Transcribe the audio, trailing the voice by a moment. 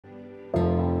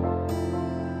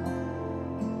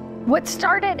What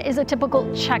started as a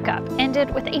typical checkup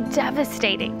ended with a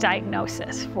devastating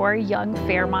diagnosis for a young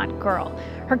Fairmont girl.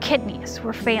 Her kidneys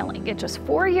were failing at just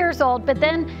 4 years old, but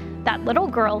then that little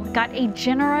girl got a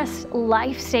generous,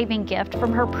 life-saving gift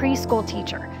from her preschool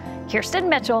teacher. Kirsten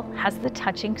Mitchell has the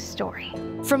touching story.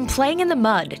 From playing in the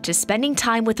mud to spending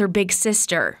time with her big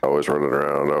sister. I was running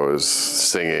around, I was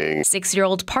singing.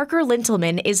 6-year-old Parker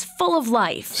Lintelman is full of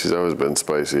life. She's always been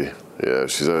spicy. Yeah,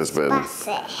 she's always been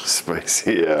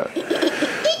spicy, yeah.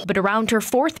 But around her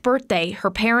 4th birthday, her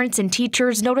parents and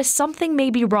teachers noticed something may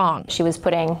be wrong. She was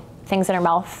putting things in her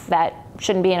mouth that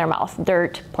shouldn't be in her mouth,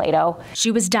 dirt, Play-Doh.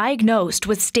 She was diagnosed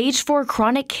with stage 4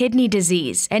 chronic kidney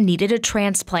disease and needed a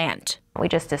transplant. We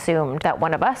just assumed that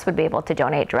one of us would be able to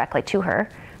donate directly to her,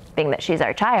 being that she's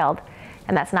our child,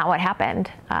 and that's not what happened.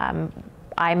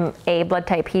 I'm A blood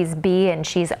type, he's B, and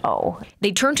she's O.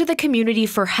 They turned to the community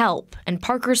for help, and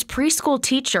Parker's preschool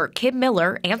teacher, Kim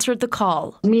Miller, answered the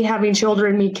call. Me having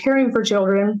children, me caring for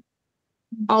children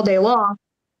all day long,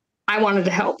 I wanted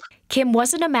to help. Kim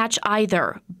wasn't a match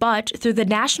either, but through the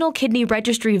National Kidney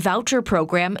Registry voucher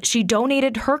program, she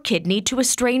donated her kidney to a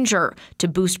stranger to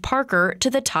boost Parker to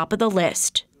the top of the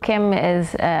list. Kim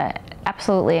is an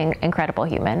absolutely incredible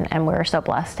human, and we're so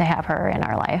blessed to have her in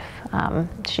our life.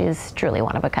 She's truly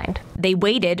one of a kind. They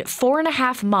waited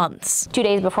 4.5 months. 2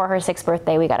 days before her 6th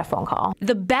birthday, we got a phone call.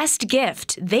 The best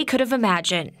gift they could have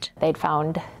imagined. They'd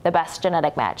found the best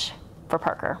genetic match for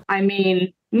Parker. I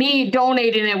mean, me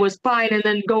donating it was fine, and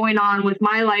then going on with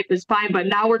my life is fine, but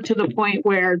now we're to the point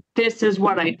where this is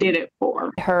what I did it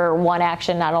for. Her one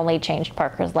action not only changed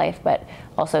Parker's life, but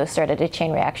also started a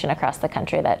chain reaction across the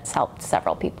country that's helped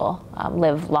several people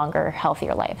live longer,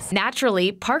 healthier lives.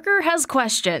 Naturally, Parker has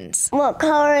questions. What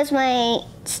color is my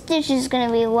stitches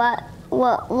gonna be? What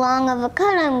long of a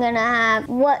cut I'm gonna have?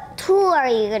 What tool are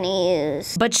you gonna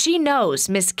use? But she knows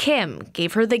Miss Kim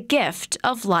gave her the gift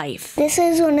of life. This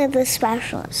is one of the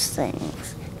specialist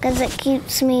things, because it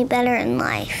keeps me better in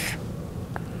life.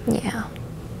 Yeah,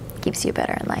 keeps you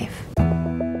better in life.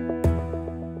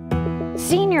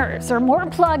 Seniors are more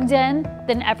plugged in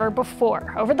than ever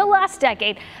before. Over the last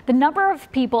decade, the number of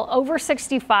people over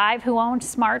 65 who own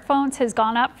smartphones has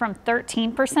gone up from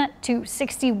 13% to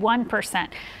 61%.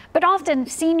 But often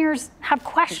seniors have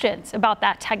questions about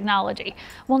that technology.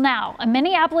 Well, now a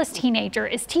Minneapolis teenager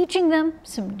is teaching them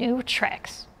some new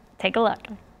tricks. Take a look.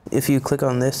 If you click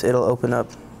on this, it'll open up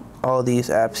all these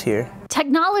apps here.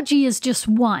 Technology is just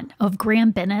one of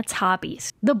Graham Bennett's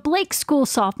hobbies. The Blake School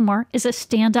sophomore is a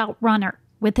standout runner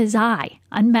with his eye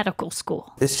on medical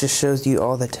school. This just shows you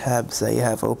all the tabs that you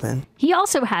have open. He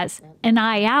also has an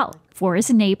eye out for his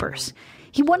neighbors.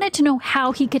 He wanted to know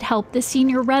how he could help the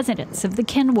senior residents of the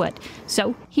Kenwood,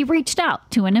 so he reached out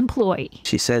to an employee.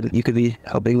 She said you could be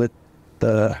helping with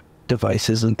the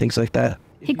devices and things like that.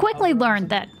 He quickly learned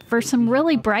that for some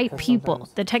really bright people,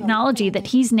 the technology that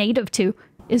he's native to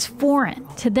is foreign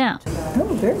to them.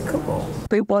 Oh, very cool.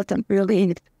 It wasn't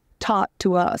really taught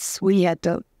to us. We had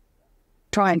to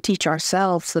try and teach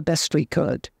ourselves the best we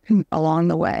could along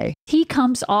the way. He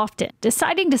comes often,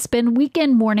 deciding to spend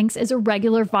weekend mornings as a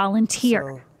regular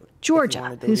volunteer.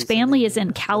 Georgia, whose family is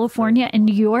in California and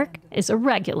New York, is a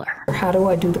regular. How do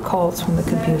I do the calls from the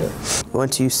computer?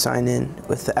 Once you sign in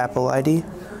with the Apple ID,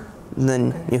 then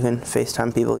you can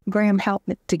FaceTime people. Graham helped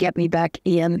me to get me back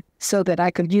in so that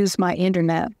I could use my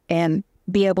internet and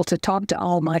be able to talk to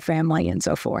all my family and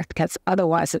so forth, because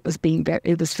otherwise it was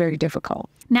very difficult.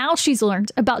 Now she's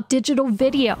learned about digital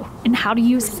video and how to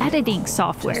use editing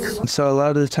software. So a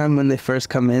lot of the time when they first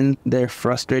come in, they're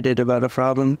frustrated about a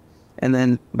problem, and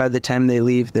then by the time they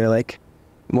leave, they're like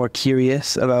more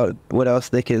curious about what else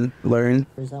they can learn.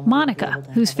 Monica,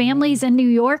 whose family's in New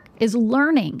York, is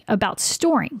learning about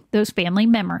storing those family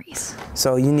memories.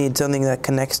 So you need something that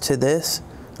connects to this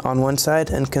on one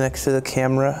side and connects to the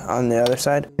camera on the other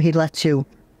side. He lets you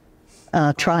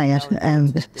try it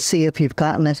and see if you've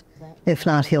gotten it. If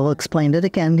not, he'll explain it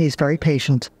again. He's very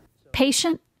patient.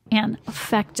 Patient and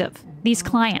effective. These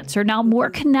clients are now more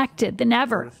connected than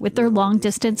ever with their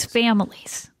long-distance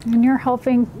families. And you're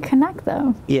helping connect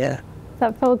them. Yeah. Does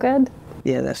that feel good?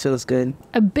 Yeah, that feels good.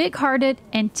 A big-hearted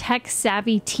and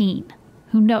tech-savvy teen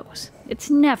who knows it's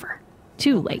never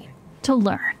too late to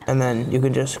learn. And then you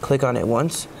can just click on it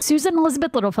once. Susan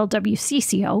Elizabeth Littlefeld,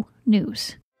 WCCO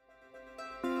News.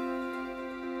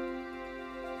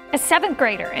 A 7th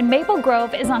grader in Maple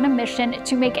Grove is on a mission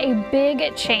to make a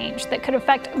big change that could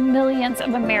affect millions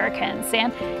of Americans,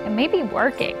 and it may be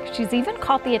working. She's even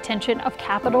caught the attention of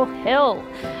Capitol Hill.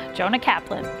 Jonah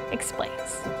Kaplan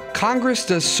explains. Congress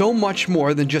does so much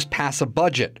more than just pass a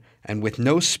budget. And with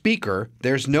no speaker,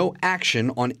 there's no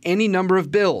action on any number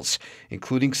of bills,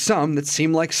 including some that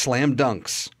seem like slam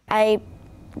dunks. I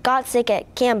got sick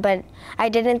at camp, but I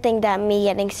didn't think that me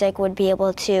getting sick would be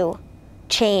able to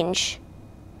change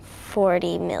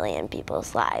 40 million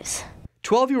people's lives.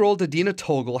 12-year-old Adina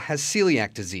Togel has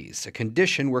celiac disease, a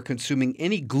condition where consuming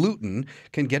any gluten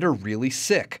can get her really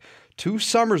sick. 2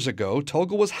 summers ago,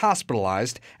 Togel was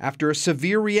hospitalized after a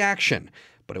severe reaction,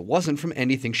 but it wasn't from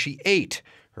anything she ate.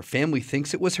 Her family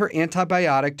thinks it was her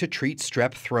antibiotic to treat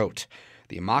strep throat.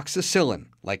 The amoxicillin,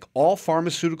 like all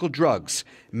pharmaceutical drugs,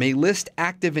 may list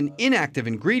active and inactive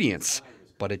ingredients,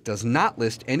 but it does not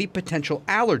list any potential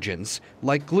allergens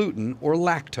like gluten or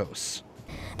lactose.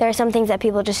 There are some things that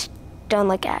people just don't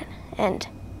look at, and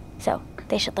so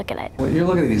they should look at it. When you're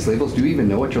looking at these labels, do you even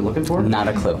know what you're looking for? Not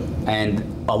a clue. And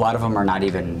a lot of them are not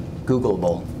even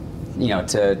Googleable,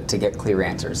 to get clear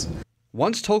answers.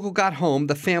 Once Togel got home,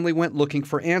 the family went looking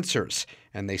for answers,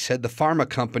 and they said the pharma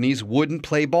companies wouldn't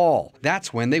play ball.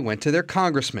 That's when they went to their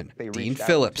congressman, Dean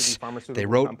Phillips. They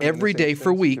wrote every day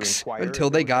for weeks until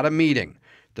they got a meeting.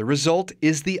 The result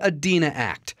is the Adina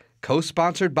Act,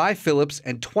 co-sponsored by Phillips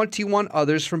and 21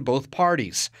 others from both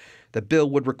parties. The bill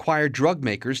would require drug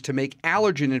makers to make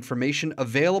allergen information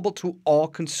available to all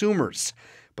consumers.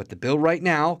 But the bill right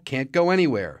now can't go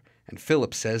anywhere, and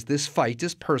Phillips says this fight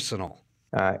is personal.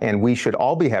 And we should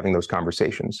all be having those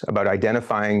conversations about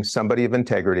identifying somebody of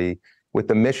integrity with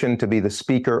the mission to be the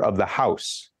Speaker of the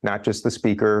House, not just the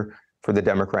Speaker for the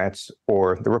Democrats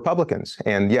or the Republicans.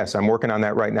 And yes, I'm working on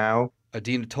that right now.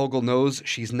 Adina Togel knows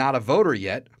she's not a voter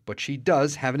yet, but she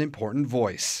does have an important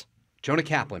voice. Jonah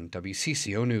Kaplan,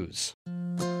 WCCO News.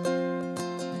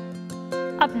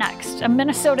 Up next, a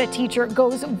Minnesota teacher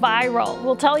goes viral.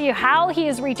 We'll tell you how he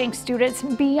is reaching students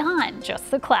beyond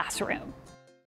just the classroom.